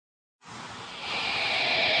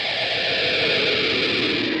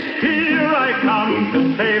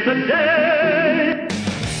to save the day.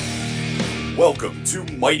 Welcome to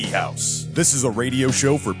Mighty House. This is a radio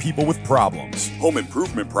show for people with problems. Home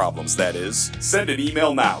improvement problems, that is. Send an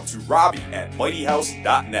email now to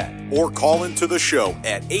robbie@mightyhouse.net or call into the show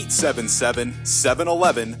at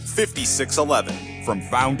 877-711-5611. From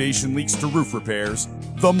foundation leaks to roof repairs,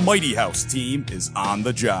 the Mighty House team is on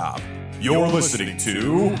the job. You're listening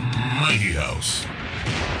to Mighty House.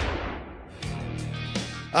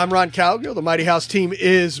 I'm Ron Calgill. The Mighty House team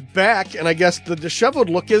is back, and I guess the disheveled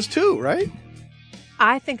look is too, right?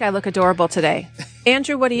 I think I look adorable today.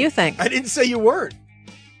 Andrew, what do you think? I didn't say you weren't.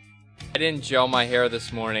 I didn't gel my hair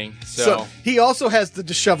this morning, so he also has the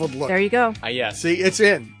disheveled look. There you go. Yes. See, it's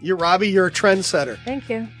in. You're Robbie. You're a trendsetter. Thank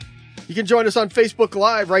you. You can join us on Facebook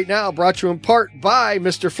Live right now, brought to you in part by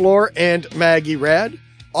Mr. Floor and Maggie Rad.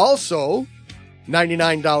 Also,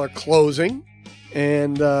 $99 closing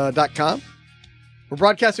and .com. We're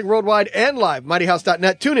broadcasting worldwide and live,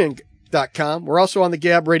 mightyhouse.net, tunein.com. We're also on the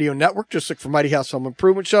Gab Radio Network. Just look for Mighty House Home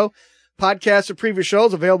Improvement Show. Podcasts of previous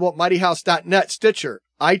shows available at mightyhouse.net, Stitcher,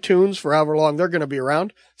 iTunes for however long they're going to be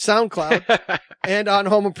around, SoundCloud, and on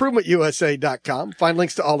homeimprovementusa.com. Find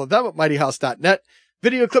links to all of them at mightyhouse.net.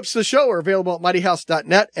 Video clips of the show are available at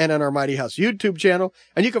mightyhouse.net and on our Mighty House YouTube channel.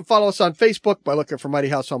 And you can follow us on Facebook by looking for Mighty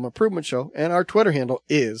House Home Improvement Show. And our Twitter handle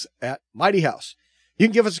is at Mighty House. You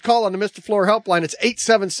can give us a call on the Mr. Floor helpline. It's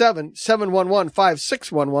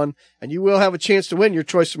 877-711-5611. And you will have a chance to win your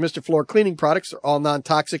choice of Mr. Floor cleaning products. They're all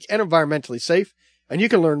non-toxic and environmentally safe. And you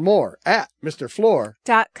can learn more at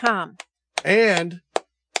MrFloor.com. And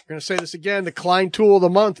we're going to say this again. The Klein tool of the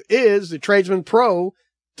month is the Tradesman Pro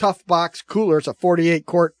Tough Box Cooler. It's a 48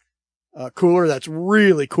 quart cooler that's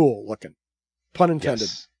really cool looking. Pun intended.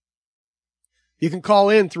 Yes. You can call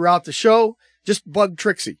in throughout the show. Just bug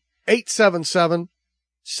Trixie.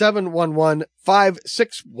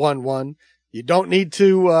 877-711-5611. You don't need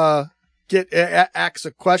to ask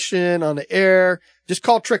a question on the air. Just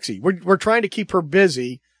call Trixie. We're trying to keep her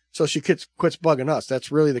busy so she quits bugging us.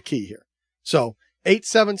 That's really the key here. So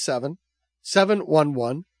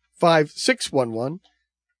 877-711-5611.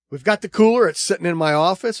 We've got the cooler. It's sitting in my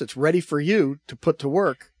office. It's ready for you to put to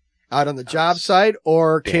work out on the job site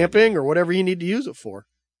or camping or whatever you need to use it for.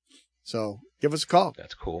 So give us a call.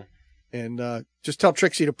 That's cool. And just tell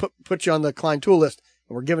Trixie to put you on the Klein tool list.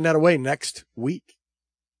 And we're giving that away next week.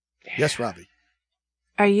 Yeah. Yes, Robbie.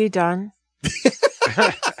 Are you done?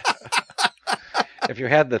 If you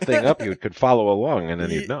had the thing up, you could follow along and then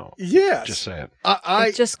you'd know. Yes. Just saying.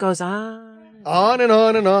 It just goes on. On and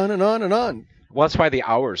on and on and on and on. Well, that's why the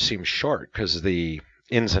hours seem short, because the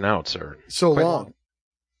ins and outs are so long.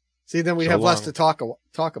 See, then we'd have less to talk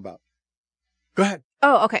about. Go ahead.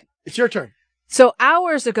 Oh, okay. It's your turn. So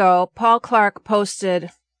hours ago, Paul Clark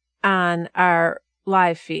posted on our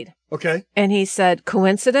live feed. Okay. And he said,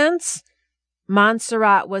 coincidence?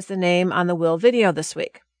 Montserrat was the name on the Will video this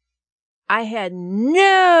week. I had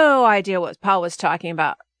no idea what Paul was talking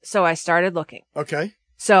about, so I started looking. Okay.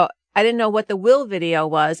 So I didn't know what the Will video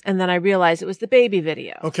was, and then I realized it was the baby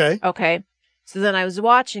video. Okay. Okay. So then I was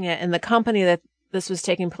watching it, and the company that this was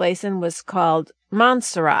taking place in was called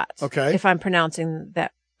Montserrat. Okay. If I'm pronouncing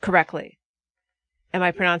that correctly. Am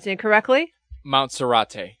I pronouncing it correctly?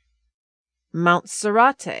 Montserrate.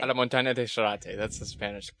 Montserrate. A la montaña de Serrate. That's the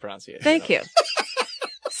Spanish pronunciation. Thank you.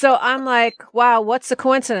 So I'm like, wow, what's the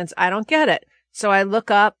coincidence? I don't get it. So I look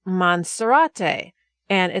up Montserrate.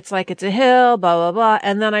 And it's like it's a hill, blah, blah, blah.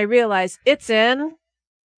 And then I realize it's in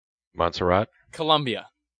Montserrat, Colombia.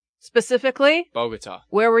 Specifically? Bogota.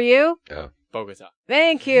 Where were you? Bogota.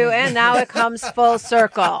 Thank you. And now it comes full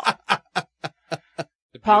circle.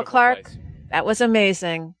 Paul Clark, place. That was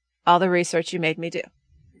amazing. All the research you made me do.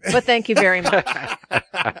 But thank you very much.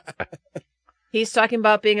 He's talking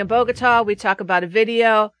about being in Bogota. We talk about a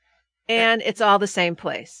video. And it's all the same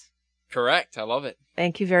place. Correct. I love it.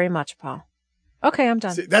 Thank you very much, Paul. Okay, I'm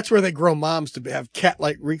done. See, that's where they grow moms to have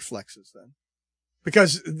cat-like reflexes then.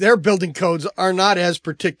 Because their building codes are not as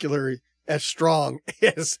particular, as strong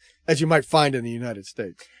as you might find in the United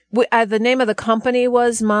States. The name of the company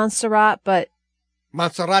was Montserrat, but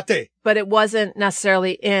Montserrate. But it wasn't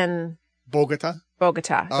necessarily in Bogota.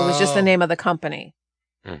 It was just the name of the company.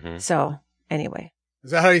 Mm-hmm. So, anyway. Is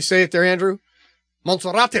that how you say it there, Andrew?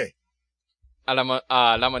 Montserrate. La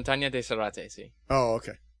montaña de Serrate, sí. Oh,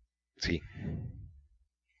 okay. See.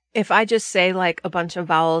 If I just say like a bunch of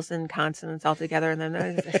vowels and consonants all together and then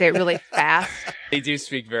I say it really fast. They do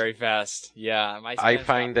speak very fast. Yeah. I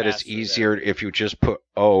find that it's easier if you just put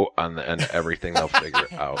O on the end, everything they'll figure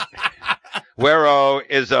it out. Where-o,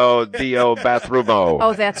 is-o, the-o, bathroom-o.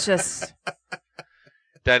 Oh, that's just...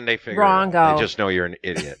 Then they figure Wrong it out. go. They just know you're an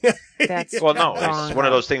idiot. That's Well, no, wrong it's one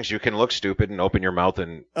of go. those things you can look stupid and open your mouth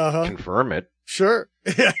and confirm it. Sure.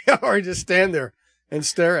 Or just stand there and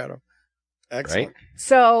stare at them. Excellent. Right?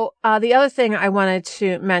 So the other thing I wanted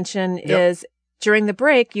to mention is during the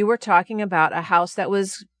break, you were talking about a house that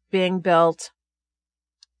was being built,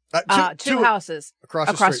 two houses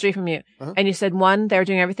across the street from you. Uh-huh. And you said one, they were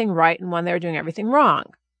doing everything right, and one, they were doing everything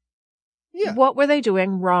wrong. Yeah. What were they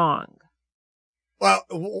doing wrong? Well,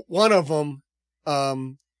 one of them,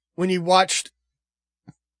 when you watched,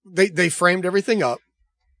 they framed everything up.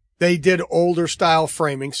 They did older style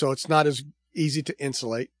framing, so it's not as easy to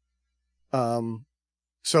insulate.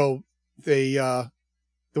 So they, the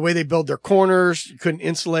way they build their corners, you couldn't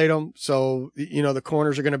insulate them. So, the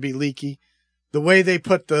corners are going to be leaky. The way they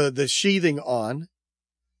put the sheathing on,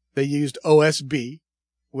 they used OSB,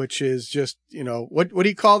 which is just, what do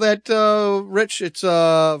you call that, Rich? It's,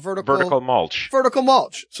 Vertical mulch. Vertical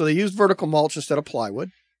mulch. So they used vertical mulch instead of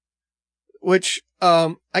plywood, which,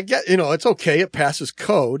 I get, it's okay. It passes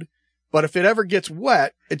code, but if it ever gets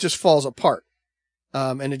wet, it just falls apart.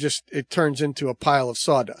 And it turns into a pile of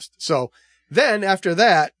sawdust. So then after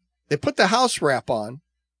that, they put the house wrap on,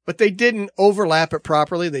 but they didn't overlap it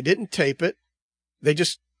properly. They didn't tape it. They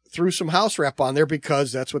just threw some house wrap on there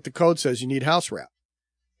because that's what the code says. You need house wrap.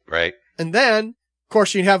 Right. And then, of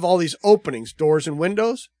course, you have all these openings, doors and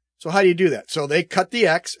windows. So how do you do that? So they cut the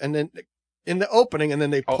X and then in the opening and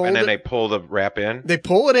then they pull they pull the wrap in? They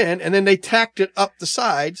pull it in and then they tacked it up the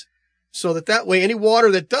sides so that way any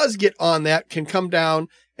water that does get on that can come down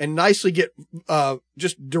and nicely get,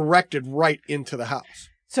 just directed right into the house.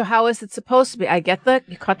 So how is it supposed to be? I get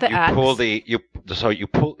you cut the X. You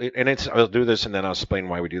pull it, and I'll do this and then I'll explain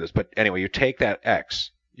why we do this. But anyway, you take that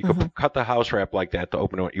X, you could cut the house wrap like that to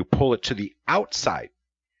open it, you pull it to the outside,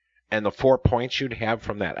 and the 4 points you'd have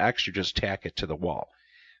from that X, you just tack it to the wall.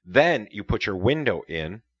 Then you put your window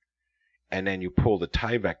in, and then you pull the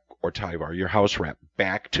Tyvek or Tyvar, your house wrap,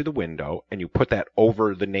 back to the window, and you put that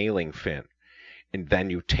over the nailing fin. And then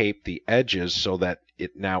you tape the edges so that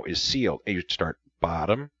it now is sealed. And you start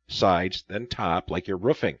bottom, sides, then top, like you're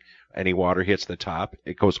roofing. Any water hits the top,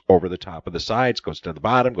 it goes over the top of the sides, goes to the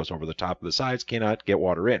bottom, goes over the top of the sides, cannot get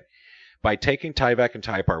water in. By taking Tyvek and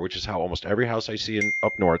Typar, which is how almost every house I see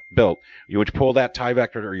up north built, you would pull that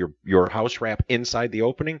Tyvek or your house wrap inside the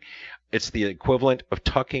opening. It's the equivalent of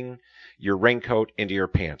tucking your raincoat into your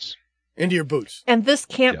pants. Into your boots. And this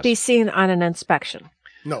can't be seen on an inspection.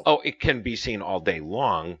 No. Oh, it can be seen all day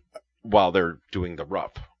long while they're doing the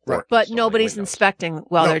rough. Right. But nobody's inspecting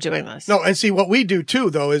while they're doing this. No, and see, what we do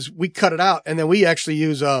too, though, is we cut it out and then we actually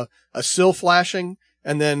use a sill flashing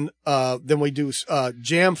and then we do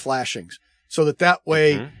jam flashings so that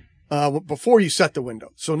way, before you set the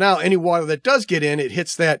window. So now any water that does get in, it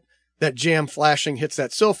hits that jam flashing, hits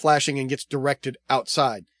that sill flashing and gets directed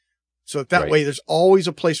outside. So that way there's always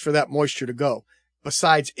a place for that moisture to go.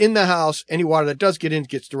 Besides in the house, any water that does get in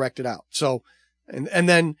gets directed out. So, and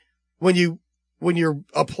then when you're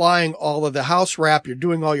applying all of the house wrap, you're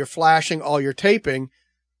doing all your flashing, all your taping,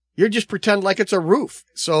 you're just pretend like it's a roof.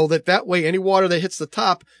 So that way any water that hits the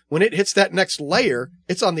top, when it hits that next layer,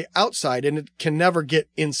 it's on the outside and it can never get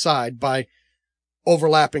inside by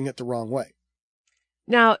overlapping it the wrong way.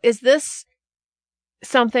 Now, is this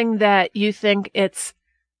something that you think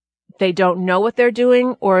they don't know what they're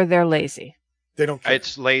doing or they're lazy? They don't care.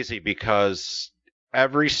 It's lazy because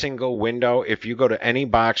every single window, if you go to any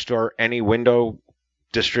box store, any window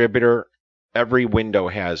distributor, every window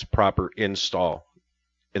has proper install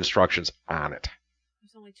instructions on it.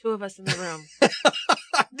 There's only two of us in the room.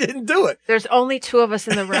 I didn't do it. There's only two of us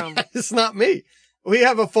in the room. It's not me. We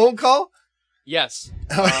have a phone call? Yes.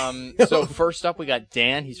 So first up, we got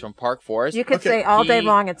Dan. He's from Park Forest. You could say all day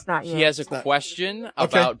long it's not you. He has a question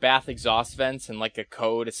about bath exhaust vents and like a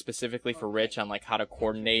code specifically for Rich on like how to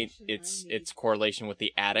coordinate its correlation with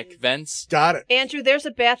the attic vents. Got it. Andrew, there's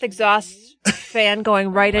a bath exhaust fan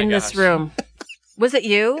going right in this room. Was it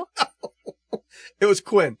you? It was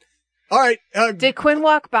Quinn. All right. Did Quinn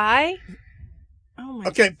walk by? Oh my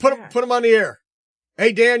Okay, put him on the air.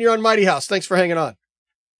 Hey, Dan, you're on Mighty House. Thanks for hanging on.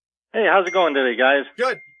 Hey, how's it going today, guys?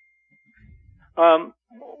 Good.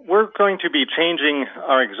 We're going to be changing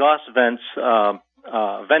our exhaust vents,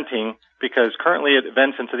 venting, because currently it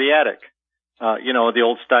vents into the attic. The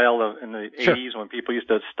old style in the 80s when people used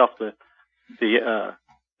to stuff the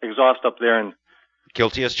exhaust up there and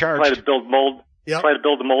guilty as charged. Try to build mold. Yep. Try to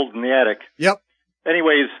build the mold in the attic. Yep.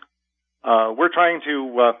 Anyways, we're trying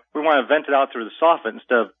to, we want to vent it out through the soffit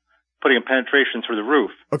instead of putting a penetration through the roof.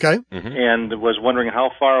 Okay. Mm-hmm. And was wondering how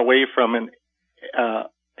far away from an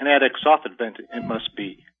attic soffit vent it must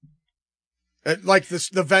be. Like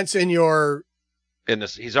the vents in your...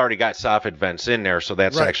 He's already got soffit vents in there, so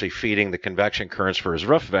that's actually feeding the convection currents for his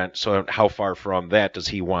roof vent. So how far from that does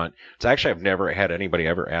he want? It's actually, I've never had anybody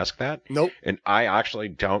ever ask that. Nope. And I actually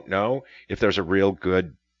don't know if there's a real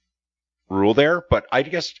good rule there, but I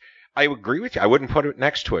guess I agree with you. I wouldn't put it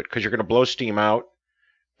next to it because you're going to blow steam out,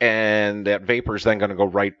 and that vapor is then going to go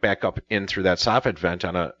right back up in through that soffit vent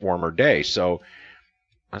on a warmer day. So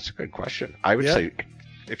that's a good question. I would say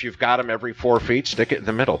if you've got them every 4 feet, stick it in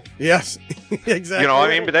the middle. Yes, exactly. You know what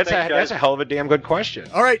I mean? But that's a hell of a damn good question.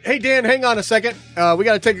 All right. Hey, Dan, hang on a second. We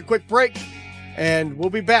got to take a quick break, and we'll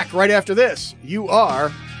be back right after this. You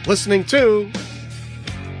are listening to...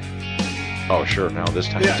 Oh, sure. Now, this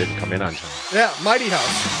time it didn't come in on time. Yeah, Mighty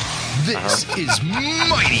House. This is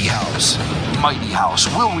Mighty House. Mighty House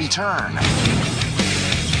will return.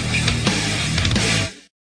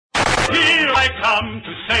 Here I come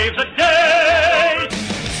to save the day.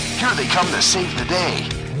 Here they come to save the day.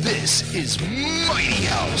 This is Mighty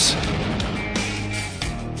House.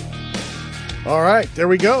 All right, there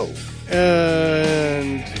we go.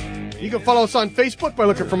 And you can follow us on Facebook by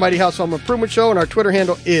looking for Mighty House Home Improvement Show, and our Twitter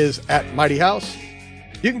handle is @MightyHouse.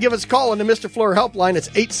 You can give us a call on the Mr. Floor helpline. It's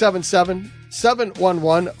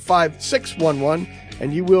 877-711-5611,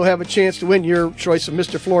 and you will have a chance to win your choice of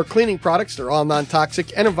Mr. Floor cleaning products. They're all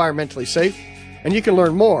non-toxic and environmentally safe, and you can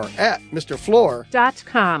learn more at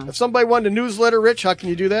MrFloor.com. If somebody wanted a newsletter, Rich, how can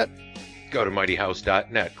you do that? Go to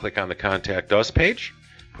mightyhouse.net, click on the Contact Us page,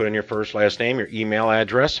 put in your first, last name, your email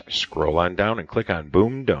address, scroll on down, and click on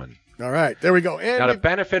Boom, done. All right, there we go. And now, the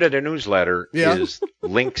benefit of the newsletter is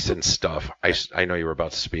links and stuff. I know you were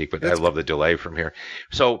about to speak, but I love the delay from here.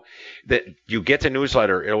 So that you get the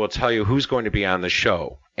newsletter, it will tell you who's going to be on the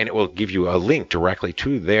show, and it will give you a link directly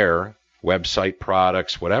to their website,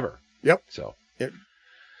 products, whatever. Yep. So,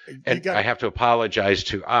 and I have to apologize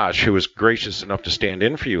to Ash, who was gracious enough to stand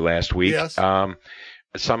in for you last week. Yes.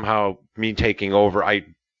 Somehow, me taking over,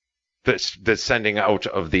 the sending out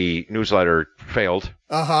of the newsletter failed.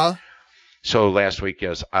 Uh-huh. So last week,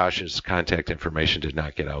 yes, Ash's contact information did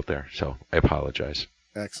not get out there. So I apologize.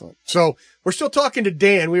 Excellent. So we're still talking to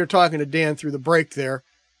Dan. We were talking to Dan through the break there.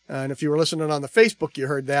 And if you were listening on the Facebook, you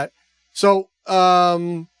heard that. So,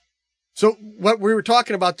 so what we were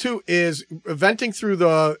talking about too is venting through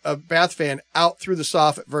the bath fan out through the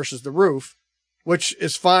soffit versus the roof, which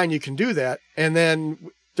is fine. You can do that. And then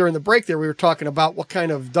during the break there, we were talking about what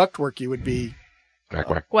kind of ductwork you would be.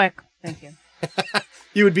 Quick. Thank you.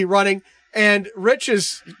 You would be running. And Rich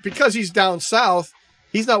is, because he's down south,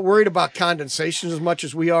 he's not worried about condensation as much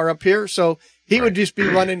as we are up here. So he would just be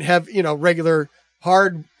running regular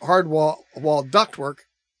hard wall ductwork.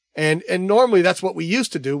 And normally that's what we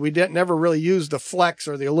used to do. We never really use the flex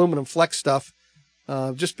or the aluminum flex stuff,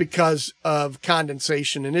 just because of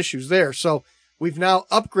condensation and issues there. So we've now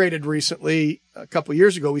upgraded recently. A couple of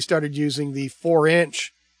years ago, we started using the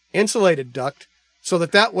 4-inch insulated duct, so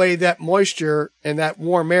that way that moisture and that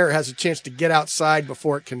warm air has a chance to get outside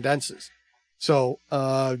before it condenses. So,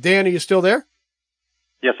 Dan, are you still there?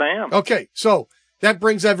 Yes, I am. Okay. So that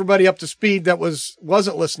brings everybody up to speed that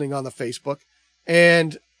wasn't listening on the Facebook.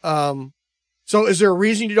 And, so is there a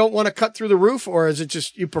reason you don't want to cut through the roof, or is it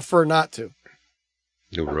just you prefer not to?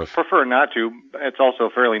 New roof. I prefer not to. It's also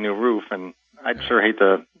a fairly new roof, and I'd sure hate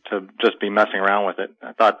to just be messing around with it.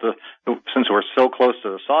 I thought since we're so close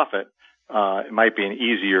to the soffit, it might be an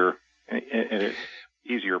easier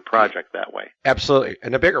project that way. Absolutely.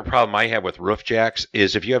 And the bigger problem I have with roof jacks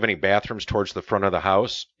is if you have any bathrooms towards the front of the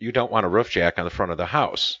house, you don't want a roof jack on the front of the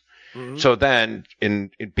house. Mm-hmm. So then,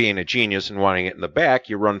 in being a genius and wanting it in the back,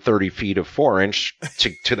 you run 30 feet of 4-inch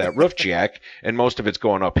to that roof jack, and most of it's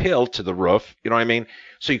going uphill to the roof. You know what I mean?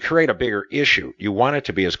 So you create a bigger issue. You want it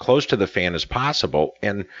to be as close to the fan as possible.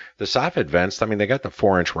 And the soffit vents, I mean, they got the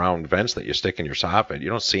 4-inch round vents that you stick in your soffit. You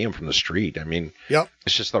don't see them from the street. I mean,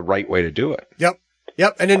 It's just the right way to do it. Yep.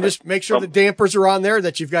 And then just make sure the dampers are on there,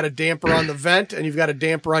 that you've got a damper on the vent and you've got a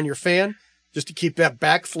damper on your fan, just to keep that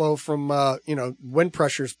backflow from, wind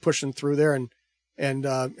pressures pushing through there and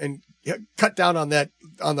cut down on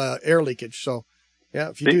the air leakage. So,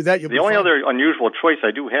 if you do that, you'll be fine. The only other unusual choice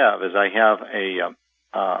I do have is I have a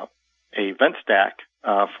vent stack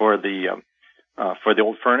for the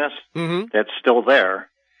old furnace that's still there.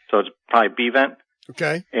 So it's probably B vent.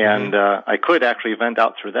 Okay. And I could actually vent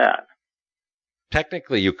out through that.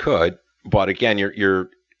 Technically, you could, but again, you're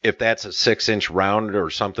if that's a 6-inch round or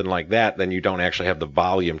something like that, then you don't actually have the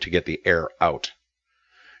volume to get the air out.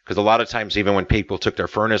 Because a lot of times, even when people took their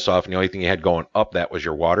furnace off and the only thing you had going up, that was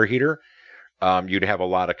your water heater, you'd have a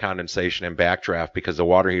lot of condensation and backdraft because the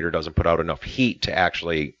water heater doesn't put out enough heat to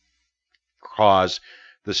actually cause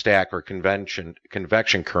the stack or convection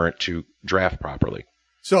current to draft properly.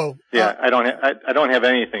 So yeah, I don't have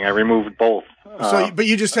anything. I removed both. But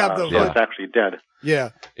you just have the so it's actually dead. Yeah.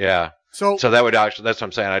 Yeah. So that would actually, that's what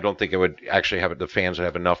I'm saying. I don't think it would actually have the fans would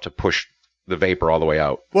have enough to push the vapor all the way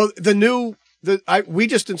out. Well, we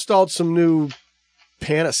just installed some new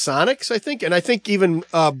Panasonics, I think, and I think even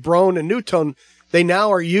Broan and Newtone, they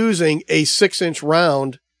now are using a 6-inch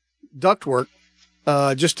round ductwork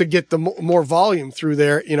just to get the more volume through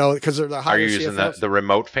there, because they're the higher. Are you using the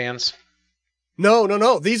remote fans?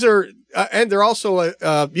 No. These are, and they're also,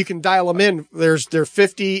 you can dial them in. They're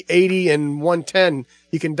 50, 80, and 110.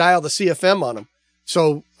 You can dial the CFM on them.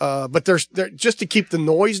 So, but they're just to keep the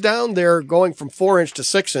noise down, they're going from 4-inch to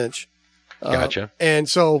 6-inch. Gotcha. And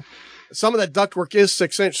so some of that ductwork is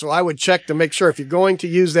 6-inch. So I would check to make sure if you're going to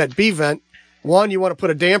use that B vent, one, you want to put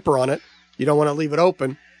a damper on it. You don't want to leave it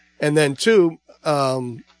open. And then two,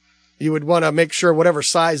 you would want to make sure whatever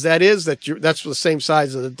size that is, that's the same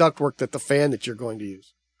size of the ductwork that the fan that you're going to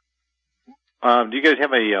use. Do you guys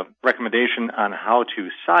have a recommendation on how to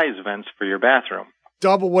size vents for your bathroom?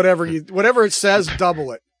 Double whatever it says,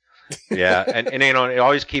 double it. Yeah, and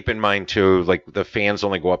always keep in mind too, like the fans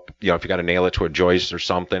only go up, if you got to nail it to a joist or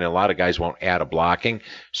something, and a lot of guys won't add a blocking.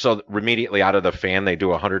 So immediately out of the fan, they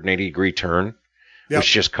do a 180-degree turn. Yep.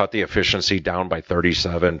 Which just cut the efficiency down by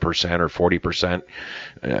 37% or 40%.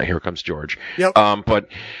 Here comes George. Yep.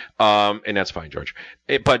 And that's fine, George.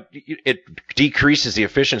 But it decreases the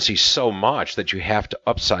efficiency so much that you have to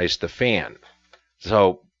upsize the fan.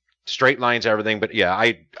 So straight lines, everything. But yeah,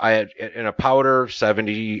 I in a powder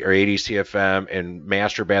 70 or 80 CFM and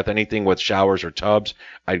master bath, anything with showers or tubs,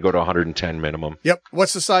 I'd go to 110 minimum. Yep.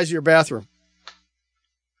 What's the size of your bathroom?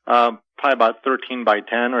 Probably about 13 by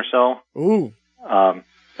 10 or so. Ooh. It's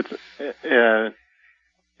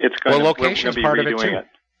going to location's be part of it too. it.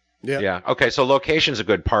 Yeah. Okay. So location's a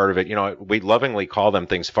good part of it. We lovingly call them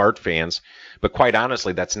things fart fans, but quite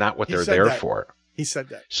honestly, that's not what they're there for. He said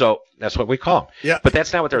that. So that's what we call them. Yeah. But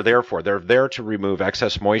that's not what they're there for. They're there to remove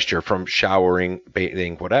excess moisture from showering,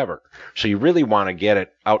 bathing, whatever. So you really want to get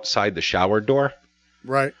it outside the shower door.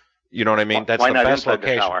 Right. You know what I mean? That's Why the not best inside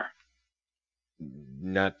location. The shower?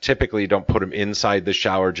 Not typically don't put them inside the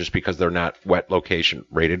shower just because they're not wet location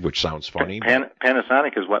rated, which sounds funny.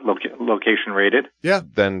 Panasonic is wet location rated. Yeah.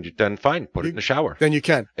 Then fine, put it in the shower. Then you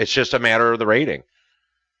can. It's just a matter of the rating.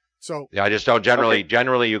 So yeah, I just don't generally. Okay.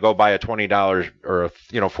 Generally, you go buy a $20 or a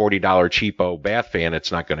 $40 cheapo bath fan.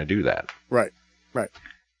 It's not going to do that. Right.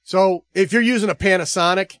 So if you're using a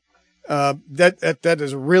Panasonic, that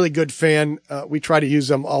is a really good fan. We try to use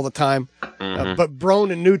them all the time. Mm-hmm. But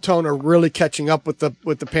Broan and Newtone are really catching up with the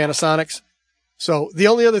Panasonics. So the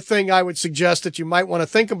only other thing I would suggest that you might want to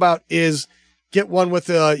think about is get one with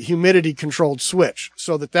a humidity controlled switch,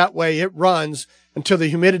 so that way it runs until the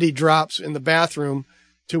humidity drops in the bathroom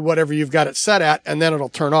to whatever you've got it set at, and then it'll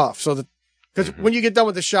turn off. So that, because when you get done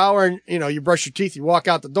with the shower and you brush your teeth, you walk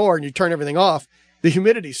out the door and you turn everything off, the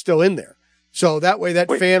humidity's still in there. So that way that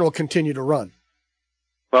fan will continue to run.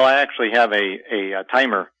 Well, I actually have a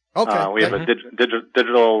timer. Okay. We have a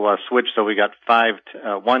digital switch, so we got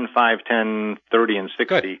 1, 5, 10, 30, and 60.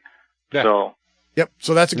 Good. Yeah. So. Yep.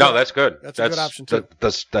 So that's that's good. That's a good option too.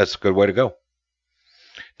 That's a good way to go.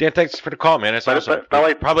 Dan, thanks for the call, man. It's awesome.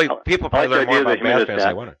 People probably learn more about bath fans than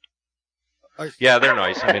I wanted. Yeah, they're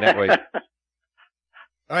nice. I mean, that way. All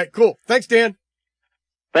right, cool. Thanks, Dan.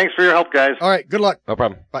 Thanks for your help, guys. All right, good luck. No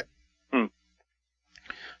problem. Bye.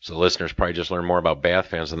 So the listeners probably just learned more about bath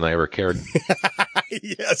fans than they ever cared.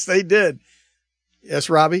 Yes, they did. Yes,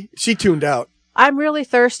 Robbie. She tuned out. I'm really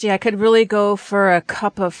thirsty. I could really go for a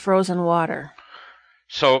cup of frozen water.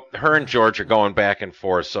 So her and George are going back and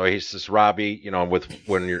forth. So he says, Robbie,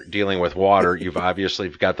 when you're dealing with water, you've obviously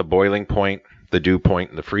got the boiling point, the dew point,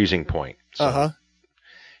 and the freezing point. So,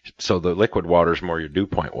 So the liquid water is more your dew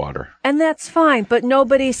point water. And that's fine, but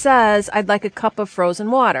nobody says, I'd like a cup of frozen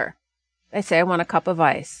water. They say, I want a cup of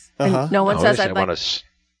ice. And no one says, I want a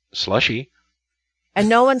slushy. And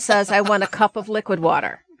no one says, I want a cup of liquid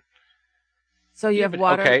water. So you have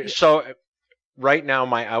water. Okay, so right now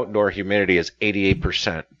my outdoor humidity is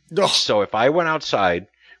 88%. So if I went outside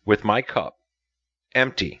with my cup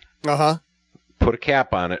empty, put a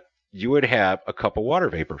cap on it, you would have a cup of water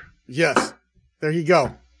vapor. Yes. There you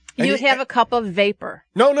go. You'd have a cup of vapor.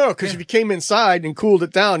 No, because if you came inside and cooled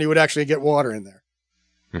it down, you would actually get water in there.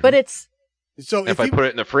 But it's... So if I put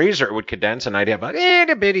it in the freezer, it would condense, and I'd have a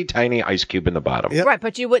itty bitty tiny ice cube in the bottom. Yep. Right,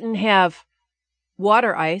 but you wouldn't have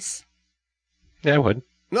water ice. Yeah, I would.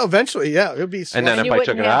 No, eventually, yeah, it would be. And then if I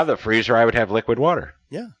took it out of the freezer, I would have liquid water.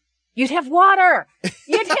 Yeah. You'd have water.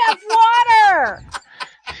 You'd have water.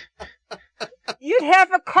 You'd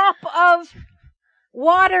have a cup of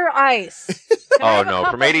water ice. Can I Oh have a no,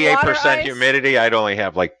 cup from of water 88% ice? humidity, I'd only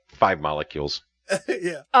have like 5 molecules.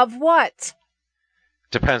 Yeah. Of what?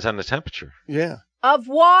 Depends on the temperature. Yeah. Of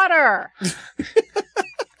water.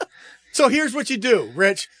 So here's what you do,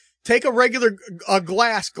 Rich. Take a regular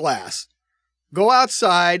glass. Go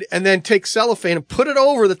outside and then take cellophane and put it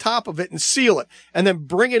over the top of it and seal it. And then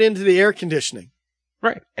bring it into the air conditioning.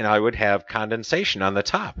 Right. And I would have condensation on the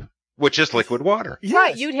top, which is liquid water. Yes.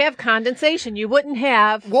 Right, you'd have condensation. You wouldn't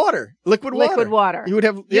have Water. Liquid water. liquid water. You would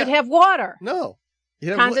have... You'd have water. No. You'd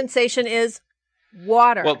have Condensation is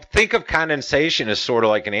water. Well, think of condensation as sort of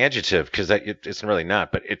like an adjective, because it's really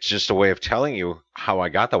not, but it's just a way of telling you how I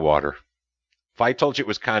got the water. If I told you it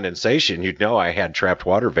was condensation, you'd know I had trapped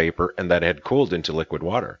water vapor and that had cooled into liquid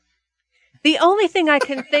water. The only thing I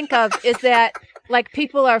can think of is that, like,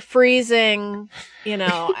 people are freezing,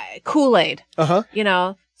 Kool-Aid. Uh-huh.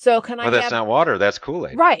 So can I Well, that's have... not water, that's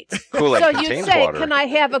Kool-Aid. Right. Kool-Aid So contains you'd say, water. can I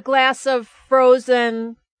have a glass of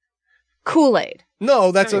frozen Kool-Aid?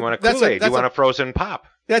 No, that's You want a Kool-Aid, you want a frozen pop.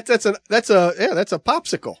 That's a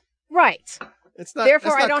popsicle. Right. It's not.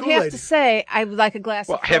 Therefore, it's I not don't Kool-Aid. have to say I would like a glass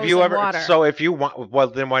Well, of frozen have you ever? water. So if you want, well,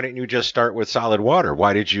 then why didn't you just start with solid water?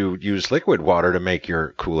 Why did you use liquid water to make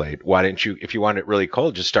your Kool-Aid? Why didn't you, if you want it really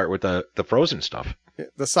cold, just start with the frozen stuff?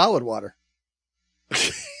 The solid water.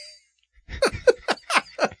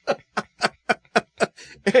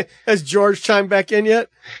 Has George chimed back in yet?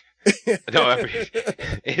 No,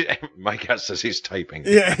 my guess is he's typing.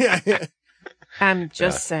 Yeah. I'm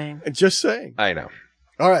just saying. Just saying. I know.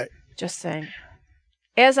 All right. Just saying.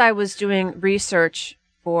 As I was doing research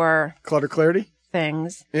for Clutter clarity.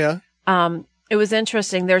 things, Yeah. it was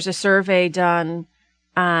interesting. There's a survey done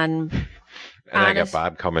on And I got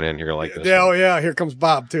Bob coming in here like this. Yeah, oh yeah. Here comes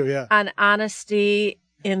Bob too. Yeah. on honesty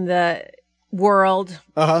in the world.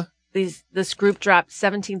 Uh huh. This group dropped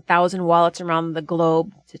 17,000 wallets around the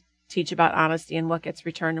globe to teach about honesty and what gets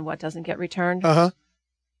returned and what doesn't get returned. Uh huh.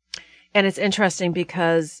 And it's interesting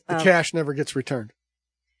because The cash never gets returned.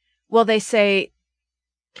 well, they say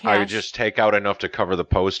I would cash. just take out enough to cover the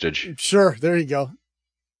postage. Sure. There you go.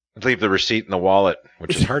 Leave the receipt in the wallet,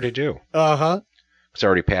 which is hard to do. Uh huh. It's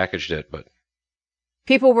already packaged it, but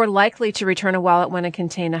People were likely to return a wallet when it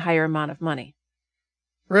contained a higher amount of money.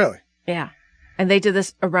 Really? Yeah. And they did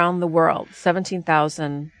this around the world.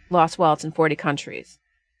 17,000 lost wallets in 40 countries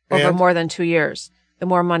over And? more than 2 years. The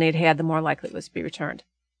more money it had, the more likely it was to be returned.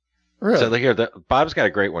 Really? so here, Bob's got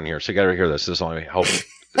a great one here. So you got to hear this. This will only help.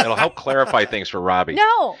 It'll help clarify things for Robbie.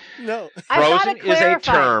 No. No. I gotta Frozen is a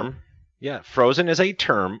clarify. term. Yeah, frozen is a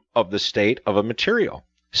term of the state of a material.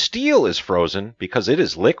 Steel is frozen because it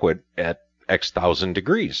is liquid at X thousand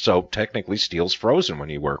degrees. So technically steel's frozen when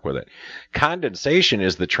you work with it. Condensation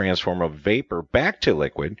is the transform of vapor back to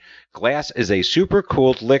liquid. Glass is a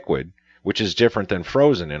supercooled liquid, which is different than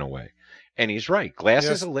frozen in a way. And he's right. Glass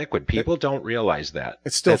Yes. is a liquid. People don't realize that.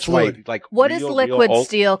 It's still That's why, fluid. like, What is liquid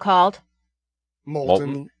steel called?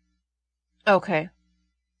 Molten. Okay.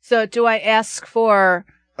 So do I ask for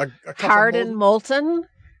A cup of hard and molten?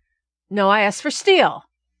 No, I ask for steel.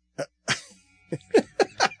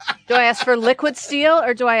 Do I ask for liquid steel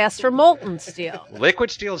or do I ask for molten steel? Liquid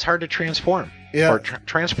steel is hard to transform Yeah. or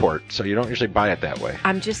transport, so you don't usually buy it that way.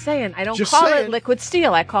 I'm just saying. I don't Just call saying. it liquid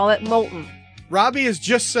steel. I call it molten. Robbie is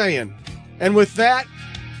just saying. And with that,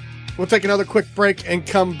 we'll take another quick break and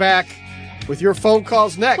come back with your phone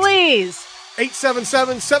calls next. Please.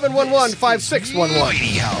 877-711-5611.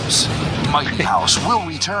 Mighty House. Mighty House will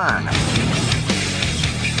return.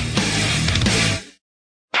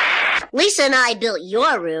 Lisa and I built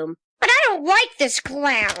your room, but I don't like this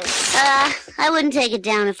clown. I wouldn't take it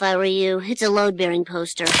down if I were you. It's a load-bearing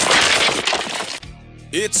poster.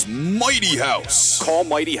 It's Mighty House. Call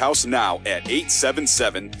Mighty House now at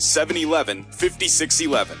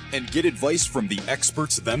 877-711-5611 and get advice from the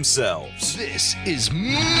experts themselves. This is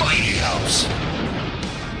Mighty House.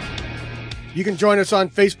 You can join us on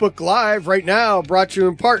Facebook Live right now, brought to you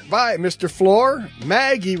in part by Mr. Floor,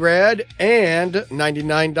 Maggie Red, and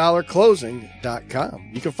 $99closing.com.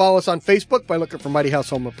 You can follow us on Facebook by looking for Mighty House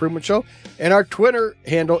Home Improvement Show, and our Twitter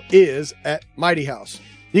handle is at Mighty House.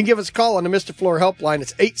 You can give us a call on the Mr. Floor helpline.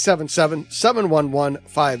 It's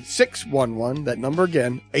 877-711-5611. That number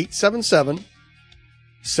again,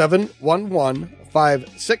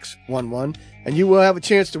 877-711-5611. And you will have a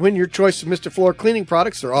chance to win your choice of Mr. Floor cleaning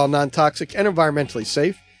products. They're all non-toxic and environmentally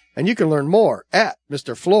safe. And you can learn more at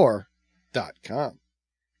MrFloor.com.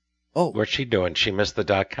 Oh, What's she doing? She missed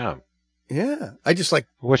the .com. yeah. I just like,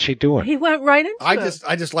 What's she doing? He went right into I it.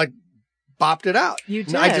 just like bopped it out. You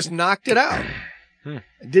did. I just knocked it out.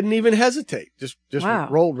 Didn't even hesitate. Just Wow.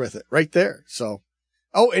 rolled with it right there. So,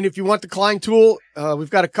 and if you want the Klein tool, we've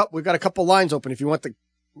got a couple lines open. If you want to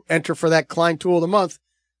enter for that Klein tool of the month,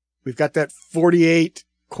 we've got that 48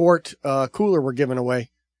 quart cooler we're giving away.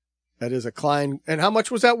 That is a Klein. And how much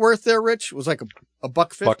was that worth there, Rich? It was like a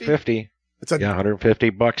 $1.50. $1.50. It's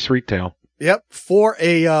 $150 retail. Yep, for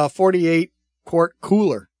a 48 quart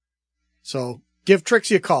cooler. So give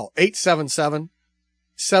Trixie a call,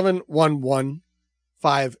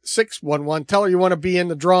 877-711-5611. Tell her you want to be in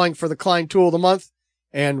the drawing for the Klein tool of the month,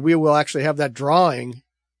 and we will actually have that drawing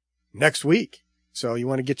next week. So you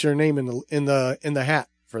want to get your name in the hat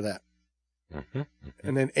for that.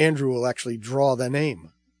 And then Andrew will actually draw the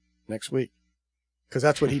name next week, because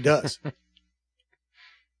that's what he does.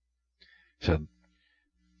 So,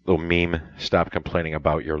 little meme, stop complaining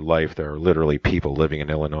about your life. There are literally people living in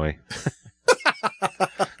Illinois.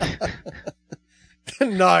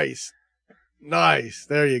 Nice.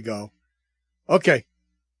 There you go. Okay.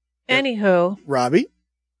 Anywho. Robbie?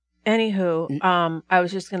 I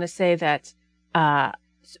was just going to say that,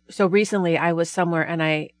 so recently I was somewhere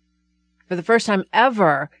and for the first time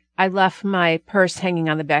ever, I left my purse hanging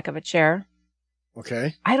on the back of a chair.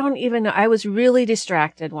 Okay. I don't even know. I was really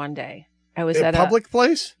distracted one day. I was at a public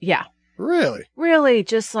place? Yeah. Really? Really,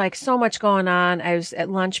 just like so much going on. I was at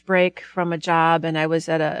lunch break from a job and I was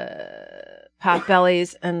at a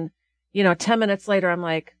Potbelly's and, 10 minutes later, I'm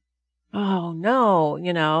like, oh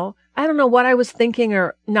no, I don't know what I was thinking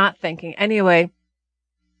or not thinking. Anyway.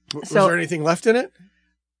 Was there anything left in it?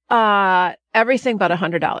 Everything but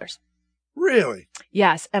 $100. Really?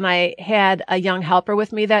 Yes. And I had a young helper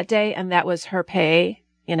with me that day and that was her pay,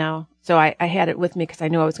 so I had it with me because I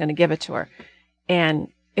knew I was going to give it to her. And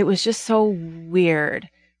it was just so weird.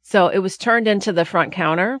 So it was turned into the front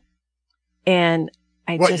counter and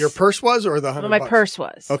your purse was or the $100? My purse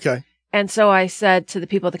was. Okay. And so I said to the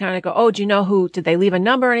people at the counter, I go, oh, do you know did they leave a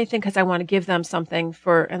number or anything? Because I want to give them something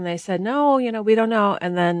and they said, no, we don't know.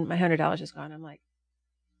 And then my $100 is gone. I'm like,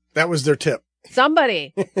 that was their tip.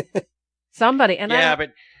 Somebody. And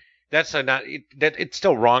but that's it's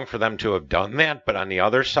still wrong for them to have done that. But on the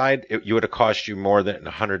other side, it would have cost you more than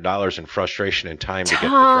 $100 in frustration and time to get the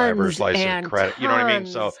driver's license and credit. You know what I mean?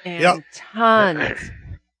 So, tons.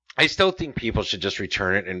 I still think people should just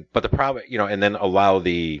return it, but the problem, and then allow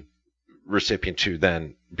the recipient to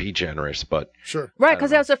then be generous. But sure, right,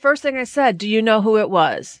 because that was the first thing I said. Do you know who it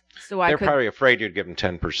was? So they're probably afraid you'd give them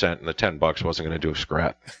 10%, and the $10 wasn't going to do a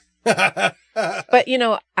scrap. But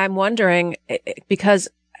I'm wondering because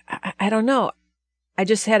I don't know. I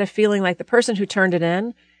just had a feeling like the person who turned it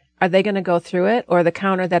in, are they going to go through it or the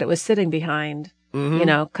counter that it was sitting behind?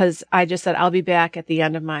 Mm-hmm. Because I just said I'll be back at the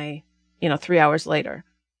end of my 3 hours later.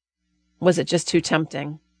 Was it just too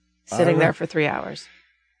tempting sitting there for 3 hours?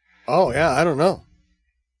 Oh, yeah. I don't know.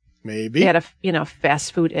 Maybe. They had a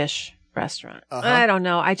fast food-ish restaurant. Uh-huh. I don't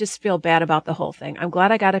know. I just feel bad about the whole thing. I'm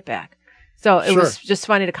glad I got it back. So it was just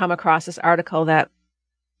funny to come across this article that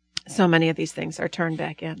so many of these things are turned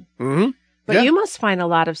back in. Mm-hmm. But you must find a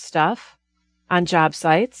lot of stuff on job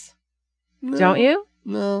sites. No, don't you?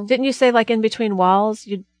 No. Didn't you say like in between walls?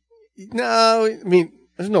 No, I mean,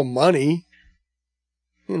 there's no money.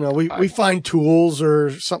 We find tools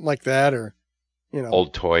or something like that, or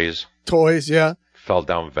old toys. Toys, yeah. Fell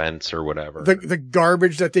down vents or whatever. The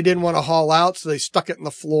garbage that they didn't want to haul out, so they stuck it in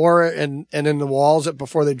the floor and in the walls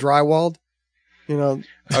before they drywalled. I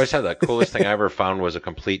always had the coolest thing I ever found was a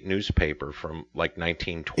complete newspaper from like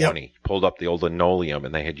 1920. Yep. Pulled up the old linoleum,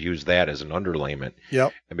 and they had used that as an underlayment.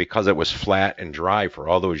 Yep. And because it was flat and dry for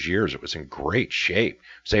all those years, it was in great shape. I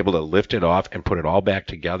was able to lift it off and put it all back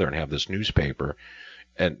together and have this newspaper.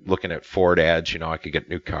 And looking at Ford ads, I could get a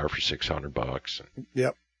new car for $600.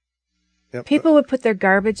 Yep. People would leave their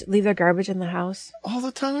garbage in the house all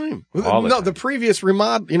the time. Time. The previous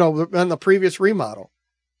remodel, on the previous remodel,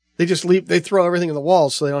 they just they throw everything in the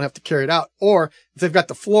walls so they don't have to carry it out. Or if they've got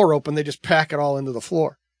the floor open, they just pack it all into the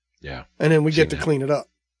floor. Yeah. And then we get to clean it up.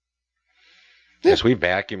 Yes, we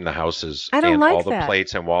vacuum the houses and all the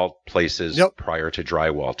plates and wall places prior to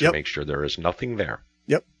drywall to make sure there is nothing there.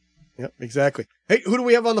 Yep, exactly. Hey, who do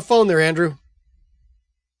we have on the phone there, Andrew?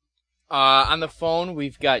 On the phone,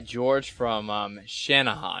 we've got George from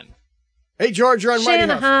Shanahan. Hey, George, you're on Mighty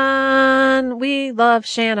House. Shanahan, we love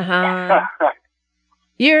Shanahan.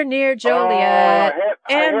 You're near Joliet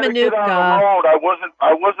and Manuka. I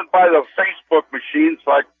wasn't by the Facebook machine,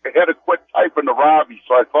 so I had to quit typing to Robbie,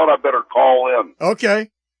 so I thought I better call in. Okay.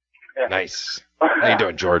 Nice. How you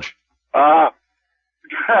doing, George? Good,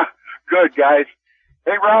 guys.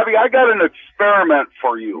 Hey, Robbie, I got an experiment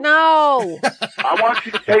for you. No. I want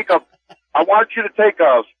you to take a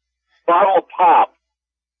bottle of pop,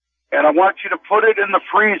 and I want you to put it in the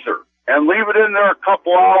freezer and leave it in there a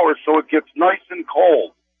couple hours so it gets nice and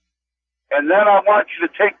cold. And then I want you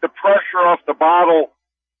to take the pressure off the bottle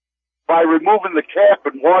by removing the cap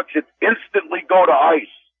and watch it instantly go to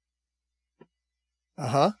ice.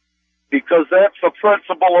 Uh-huh. Because that's the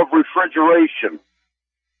principle of refrigeration.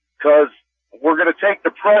 Because we're going to take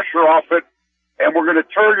the pressure off it, and we're going to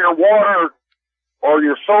turn your water or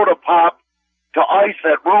your soda pop to ice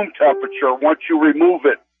at room temperature once you remove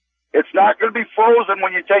it. It's not going to be frozen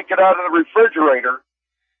when you take it out of the refrigerator,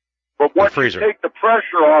 but once you take the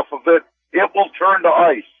pressure off of it, it will turn to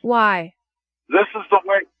ice. Why? This is the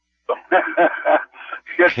way.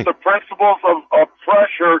 It's the principles of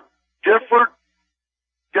pressure.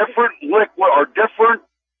 Different liquid or different,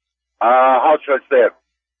 how should I say it?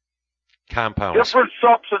 Compounds. Different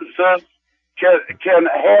substances can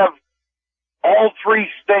have all three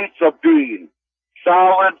states of being: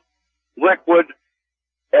 solid, liquid,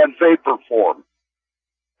 and vapor form.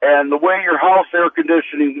 And the way your house air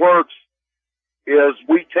conditioning works is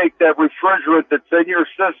we take that refrigerant that's in your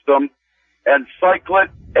system and cycle it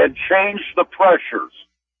and change the pressures.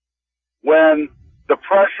 When the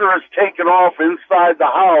pressure is taken off inside the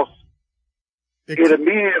house, it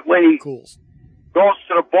immediately cools, goes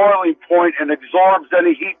to the boiling point and absorbs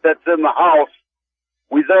any heat that's in the house.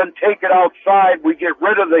 We then take it outside, we get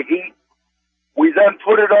rid of the heat, we then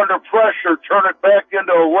put it under pressure, turn it back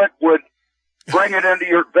into a liquid, bring it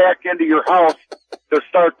back into your house to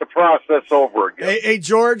start the process over again. Hey,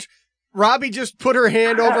 George, Robbie just put her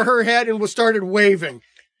hand over her head and started waving.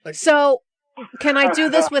 So, can I do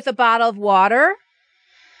this with a bottle of water?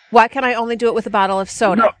 Why can I only do it with a bottle of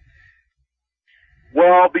soda? No.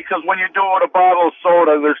 Well, because when you do it with a bottle of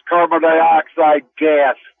soda, there's carbon dioxide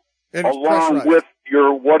gas along with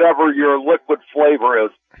whatever your liquid flavor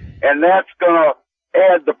is. And that's going to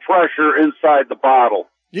add the pressure inside the bottle.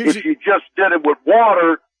 If you just did it with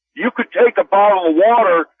water, you could take a bottle of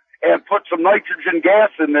water and put some nitrogen gas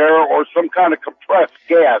in there or some kind of compressed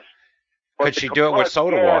gas. Could she do it with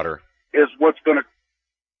soda water? Is what's going to...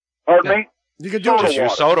 Pardon me? You could do it just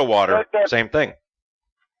use soda water. Same thing.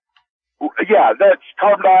 Yeah, that's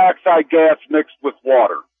carbon dioxide gas mixed with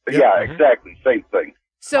water. Yep. Yeah, exactly. Same thing.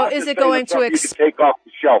 So is it going to you can take off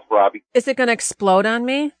the shelf, Robbie? Is it going to explode on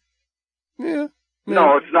me? Yeah.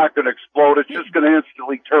 No, it's not going to explode. It's just going to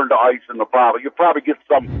instantly turn to ice in the bottle. You'll probably get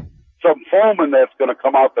some foaming that's going to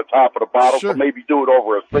come out the top of the bottle, so maybe do it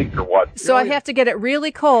over a sink or what. So I have to get it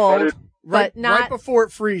really cold, but not... Right before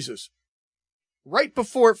it freezes. Right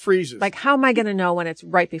before it freezes. Like, how am I going to know when it's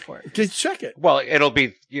right before it? Just check it. Well, it'll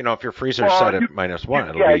be, if your freezer's set at -1,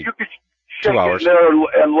 it'll be you could 2 hours. It in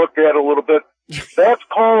there and look at it a little bit. That's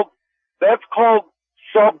called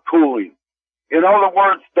subcooling. In other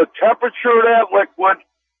words, the temperature of that liquid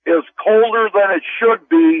is colder than it should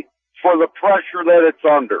be for the pressure that it's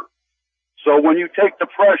under. So when you take the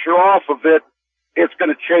pressure off of it, it's going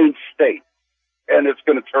to change state, and it's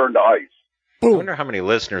going to turn to ice. I wonder how many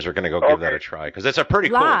listeners are going to go give that a try, because it's a pretty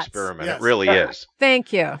cool experiment. Yes. It really is.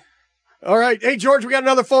 Thank you. All right. Hey, George, we got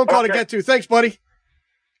another phone call to get to. Thanks, buddy.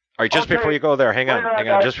 All right, just before you go there, hang on.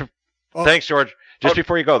 Thanks, George. Just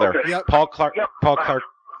before you go there, Paul Clark.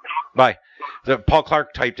 Bye. Paul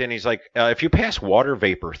Clark typed in, he's like, if you pass water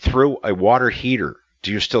vapor through a water heater,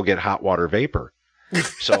 do you still get hot water vapor?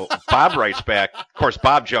 So Bob writes back, of course,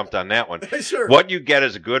 Bob jumped on that one. Sure. What you get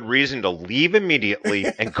is a good reason to leave immediately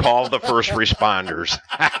and call the first responders.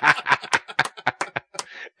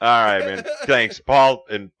 All right, man. Thanks, Paul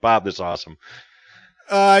and Bob. This is awesome.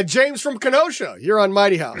 James from Kenosha, you're on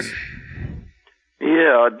Mighty House.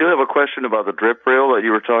 Yeah, I do have a question about the drip rail that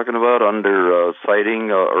you were talking about under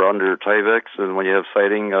siding or under Tyvek, and when you have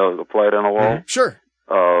siding applied on a wall. Mm-hmm. Sure.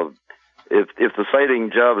 If the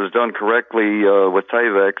siding job is done correctly with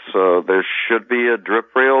Tyvek, there should be a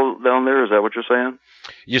drip rail down there. Is that what you're saying?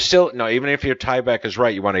 Even if your Tyvek is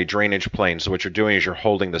right, you want a drainage plane. So what you're doing is you're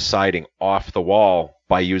holding the siding off the wall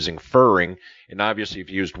by using furring. And obviously, if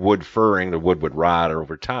you used wood furring, the wood would rot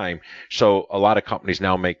over time. So a lot of companies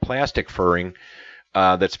now make plastic furring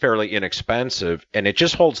that's fairly inexpensive, and it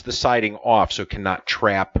just holds the siding off so it cannot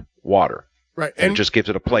trap water. Right, and it just gives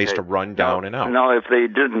it a place to run down and out. Now, if they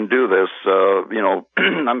didn't do this,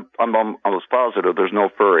 I'm almost positive there's no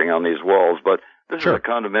furring on these walls, but this is a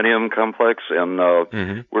condominium complex, and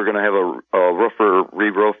we're going to have a roofer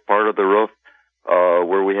re-roof part of the roof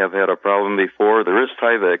where we have had a problem before. There is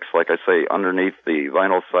Tyvek, like I say, underneath the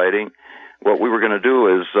vinyl siding. What we were going to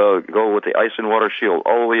do is go with the ice and water shield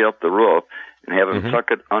all the way up the roof and have them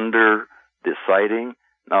tuck it under the siding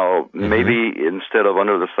Now, maybe instead of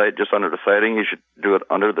under the just under the siding, you should do it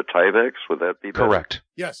under the Tyvek. Would that be better? Correct.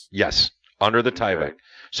 Yes. Yes, under the Tyvek.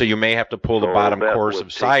 So you may have to pull the bottom course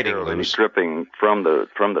of siding loose. Dripping from the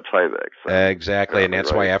Tyvek. Exactly, and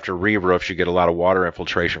that's why after re-roofs you get a lot of water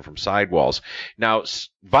infiltration from sidewalls. Now,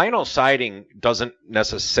 vinyl siding doesn't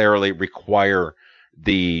necessarily require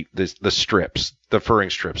the strips, the furring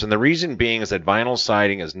strips, and the reason being is that vinyl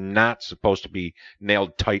siding is not supposed to be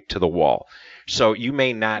nailed tight to the wall. So you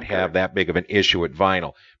may not have that big of an issue with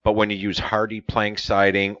vinyl. But when you use hardy plank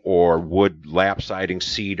siding or wood lap siding,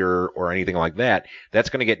 cedar, or anything like that, that's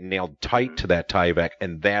going to get nailed tight to that Tyvek,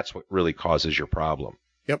 and that's what really causes your problem.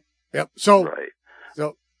 Yep. So,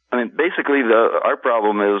 I mean, basically, our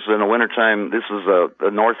problem is in the wintertime, this is a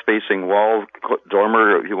north-facing wall,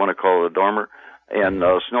 dormer, if you want to call it a dormer, and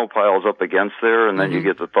snow piles up against there, and then you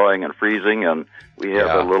get the thawing and freezing, and we have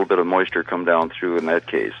a little bit of moisture come down through in that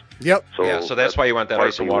case. Yep. So that's why you want that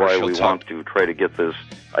ice and water shield. We want to try to get this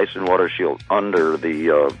ice and water shield under the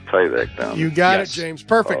Tyvek down. You got it, James.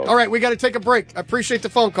 Perfect. All right, we got to take a break. I appreciate the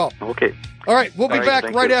phone call. Okay. All right, we'll be back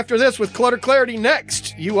right after this with Clutter Clarity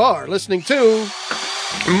next. You are listening to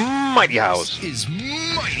Mighty House. This is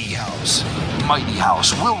Mighty House. Mighty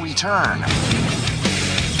House will return.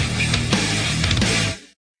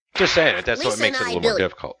 Just saying it. That's what makes it a little more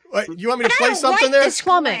difficult. You want me to play something there?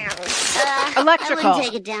 Plumbing, electrical, I wouldn't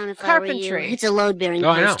take it down if I were you. carpentry. It's a load-bearing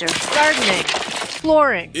booster. Gardening,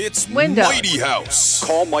 flooring, It's windows. Mighty House.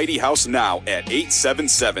 Call Mighty House now at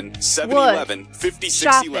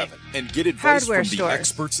 877-711-5611 and get advice hardware from the stores.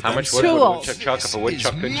 experts. How much themselves. wood would Tools. Chuck if a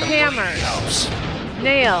woodchuck could chuck? Hammers,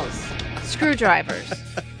 nails, screwdrivers,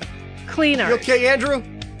 cleaners. You okay, Andrew?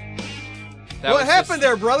 What happened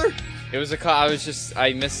there, brother? It was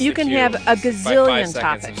I missed. You can have a gazillion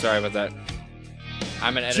topics. I'm sorry about that.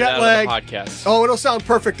 I'm going to edit Jet it out lag. of the podcast. Oh, it'll sound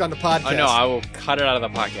perfect on the podcast. Oh, no, I will cut it out of the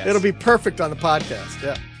podcast. It'll be perfect on the podcast,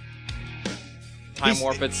 yeah. Time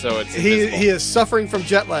warp it so it's he invisible. is suffering from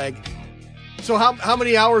jet lag. So how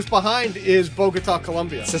many hours behind is Bogota,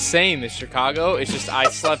 Colombia? It's the same as Chicago. It's just I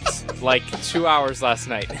slept like 2 hours last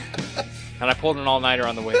night. And I pulled an all-nighter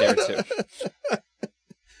on the way there, too.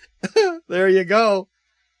 There you go.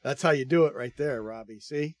 That's how you do it right there, Robbie.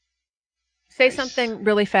 See? Say something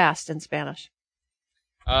really fast in Spanish.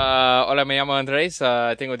 Hola, me llamo Andrés.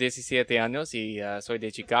 Tengo 17 años y soy de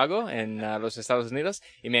Chicago, en los Estados Unidos.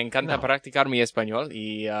 Y me encanta practicar mi español.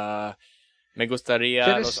 Y me gustaría...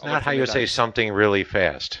 That is not how you say something really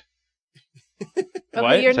fast.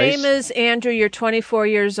 Okay, your name is Andrew. You're 24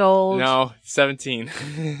 years old. No, 17.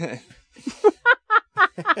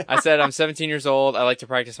 I said I'm 17 years old. I like to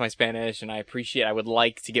practice my Spanish, and I would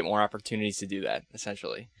like to get more opportunities to do that,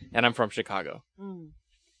 essentially. And I'm from Chicago.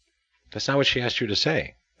 That's not what she asked you to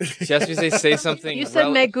say. She asked me to say something. You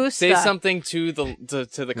said me gusta. Say something to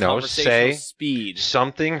the conversational say speed.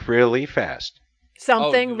 Something really fast.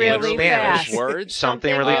 Something really Spanish fast. Words?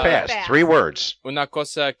 Something really fast. 3 words. Una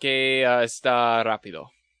cosa que está rápido.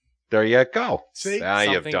 There you go. See? Now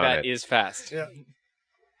you've Something done that it. is fast. Yeah.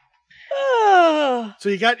 So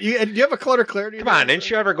do you have a Clutter Clarity? Come on, didn't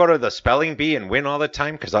you ever go to the spelling bee and win all the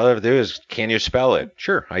time? Because all I have to do is, can you spell it?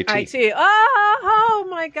 Sure, IT. IT. Oh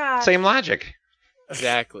my God. Same logic.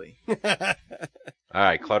 Exactly. All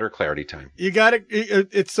right, Clutter Clarity time. You got it.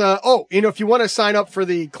 It's if you want to sign up for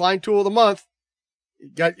the Klein Tool of the Month,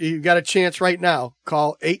 you got a chance right now.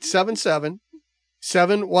 Call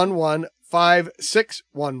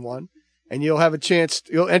 877-711-5611. And you'll have a chance.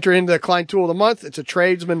 You'll enter into the Klein Tool of the Month. It's a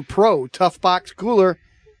Tradesman Pro Tough Box Cooler,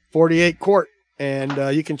 48 quart.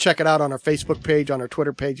 And you can check it out on our Facebook page, on our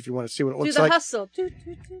Twitter page if you want to see what it looks like. Do the hustle.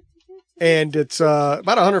 And it's about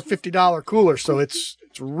 $150 cooler, so it's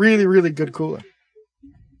really, really good cooler.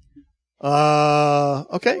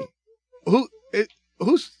 Okay.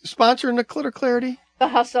 Who's sponsoring the Clutter Clarity? The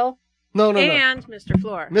Hustle. No. And Mr.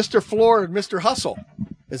 Floor. Mr. Floor and Mr. Hustle.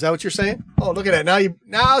 Is that what you're saying? Oh, look at that.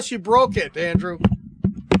 Now she broke it, Andrew.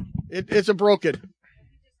 It's a broken.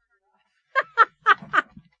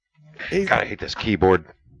 God, I hate this keyboard.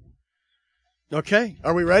 Okay.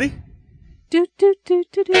 Are we ready? Do. Do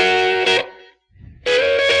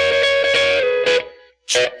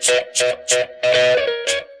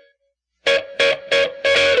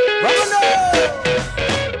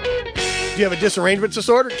you have a disarrangement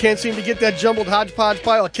disorder? Can't seem to get that jumbled hodgepodge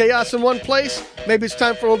pile of chaos in one place? Maybe it's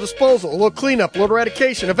time for a little disposal, a little cleanup, a little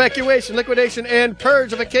eradication, evacuation, liquidation, and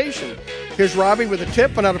purgification. Here's Robbie with a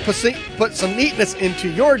tip on how to put some neatness into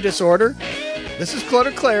your disorder. This is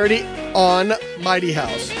Clutter Clarity on Mighty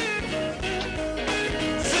House.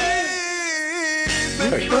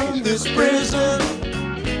 Save me from this prison.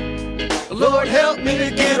 Lord, help me to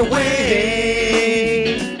get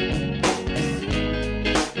away.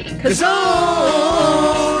 'Cause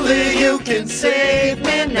only you can save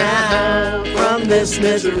me now from this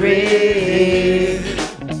misery.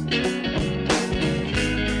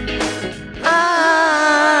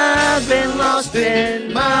 I've been lost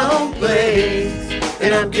in my own place,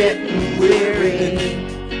 and I'm getting weary.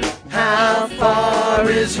 How far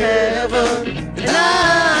is heaven? And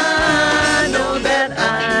I know that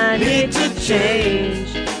I need to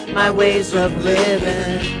change my ways of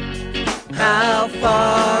living. How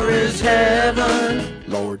far is heaven?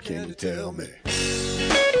 Lord, can you tell me?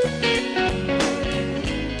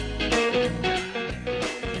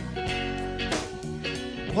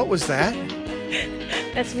 What was that?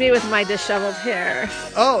 That's me with my disheveled hair.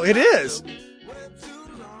 Oh, it is.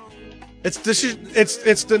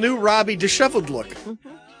 It's the new Robbie disheveled look. Mm-hmm.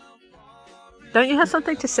 Don't you have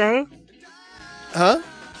something to say? Huh?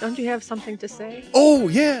 Don't you have something to say? Oh,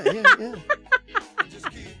 yeah.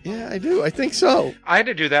 Yeah, I do. I think so. I had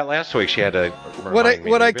to do that last week. She had to.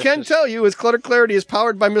 What I can tell you is Clutter Clarity is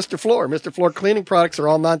powered by Mr. Floor. Mr. Floor cleaning products are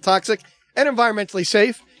all non-toxic and environmentally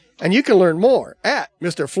safe, and you can learn more at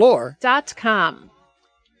MrFloor.com.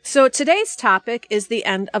 So today's topic is the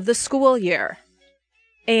end of the school year.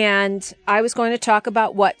 And I was going to talk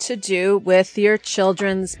about what to do with your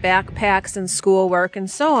children's backpacks and schoolwork and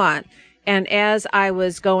so on. And as I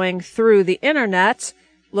was going through the internet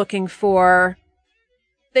looking for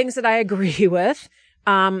things that I agree with,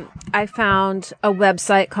 I found a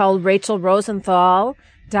website called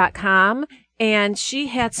RachelRosenthal.com, and she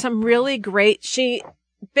had some really great,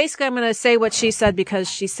 basically I'm going to say what she said because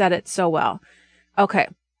she said it so well. Okay.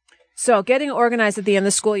 So getting organized at the end of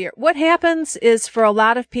the school year. What happens is for a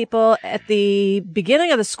lot of people at the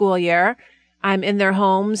beginning of the school year, I'm in their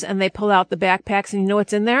homes and they pull out the backpacks, and you know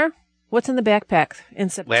what's in there? What's in the backpack in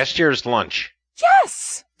September? Last year's lunch.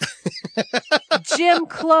 Yes! Gym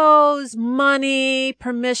clothes, money,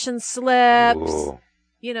 permission slips. Ooh.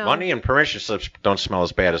 You know, money and permission slips don't smell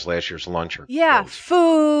as bad as last year's lunch. Yeah,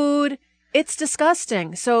 food. It's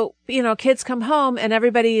disgusting. So, kids come home and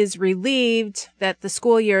everybody is relieved that the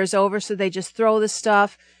school year is over. So they just throw the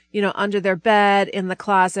stuff, under their bed, in the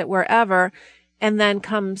closet, wherever. And then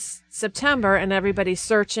comes September and everybody's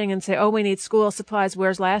searching and say, oh, we need school supplies.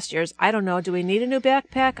 Where's last year's? I don't know. Do we need a new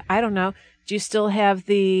backpack? I don't know. Do you still have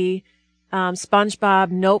the SpongeBob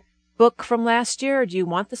notebook from last year? Or do you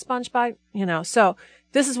want the SpongeBob? So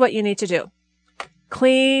this is what you need to do.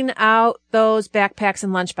 Clean out those backpacks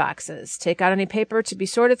and lunch boxes. Take out any paper to be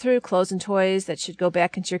sorted through, clothes and toys that should go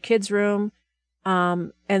back into your kid's room.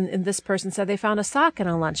 And this person said they found a sock in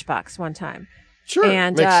a lunchbox one time. Sure,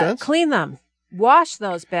 and makes sense. Clean them. Wash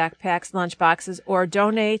those backpacks, lunch boxes, or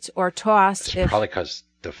donate or toss. It's probably because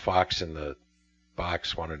the fox in the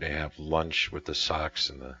box wanted to have lunch with the socks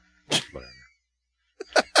and the whatever.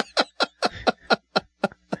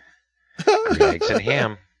 Eggs and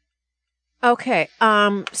ham. Okay.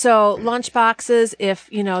 So lunch boxes, if,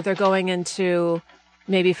 they're going into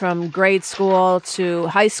maybe from grade school to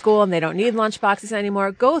high school and they don't need lunch boxes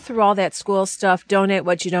anymore, go through all that school stuff, donate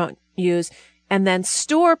what you don't use, and then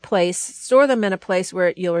store them in a place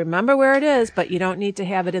where you'll remember where it is, but you don't need to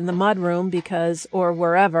have it in the mud room or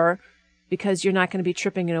wherever, because you're not going to be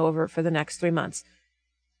tripping it over for the next 3 months.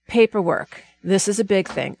 Paperwork. This is a big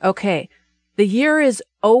thing. Okay. The year is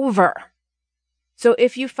over. So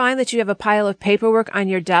if you find that you have a pile of paperwork on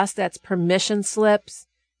your desk, that's permission slips,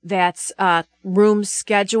 that's room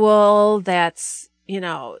schedule, that's,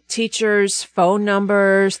 teachers' phone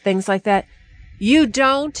numbers, things like that, you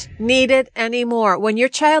don't need it anymore. When your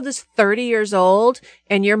child is 30 years old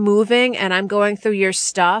and you're moving and I'm going through your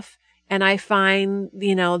stuff and I find,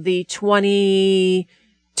 the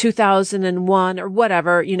 2001 or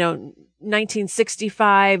whatever,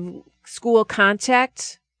 1965 school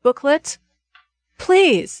contact booklet,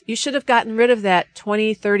 please, you should have gotten rid of that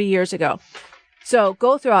 20, 30 years ago. So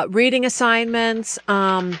go throughout reading assignments,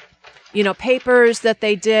 papers that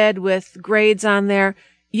they did with grades on there.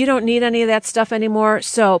 You don't need any of that stuff anymore.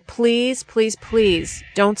 So please, please, please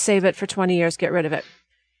don't save it for 20 years. Get rid of it.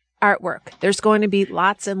 Artwork. There's going to be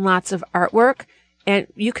lots and lots of artwork, and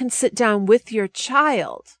you can sit down with your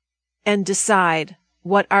child and decide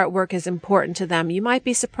what artwork is important to them. You might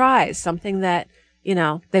be surprised. Something that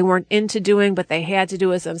they weren't into doing, but they had to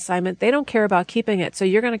do as an assignment. They don't care about keeping it. So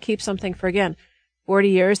you're going to keep something for, 40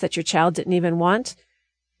 years that your child didn't even want.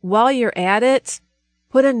 While you're at it,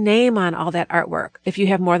 put a name on all that artwork if you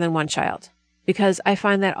have more than one child. Because I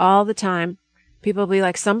find that all the time. People will be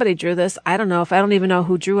like, somebody drew this. I don't know. If I don't even know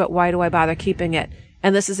who drew it, why do I bother keeping it?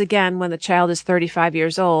 And this is, again, when the child is 35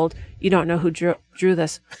 years old. You don't know who drew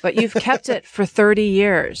this. But you've kept it for 30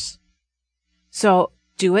 years. So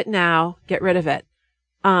do it now. Get rid of it.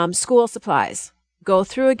 School supplies. Go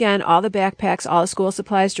through again all the backpacks, all the school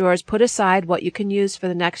supplies drawers, put aside what you can use for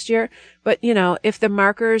the next year. But, if the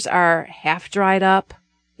markers are half dried up,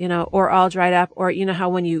 or all dried up, or how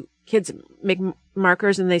when kids make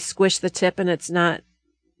markers and they squish the tip and it's not,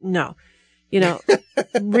 no.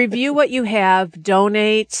 Review what you have,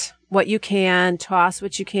 donate what you can, toss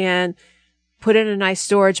what you can, put in a nice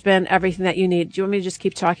storage bin, everything that you need. Do you want me to just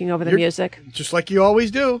keep talking over the music? Just like you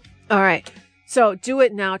always do. All right. So do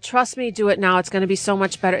it now. Trust me, do it now. It's going to be so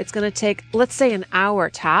much better. It's going to take, let's say, an hour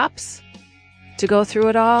tops to go through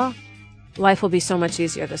it all. Life will be so much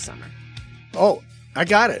easier this summer. Oh, I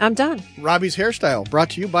got it. I'm done. Robbie's Hairstyle,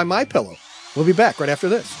 brought to you by MyPillow. We'll be back right after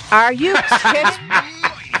this. Are you kidding?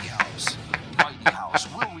 Mighty House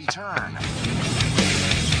will return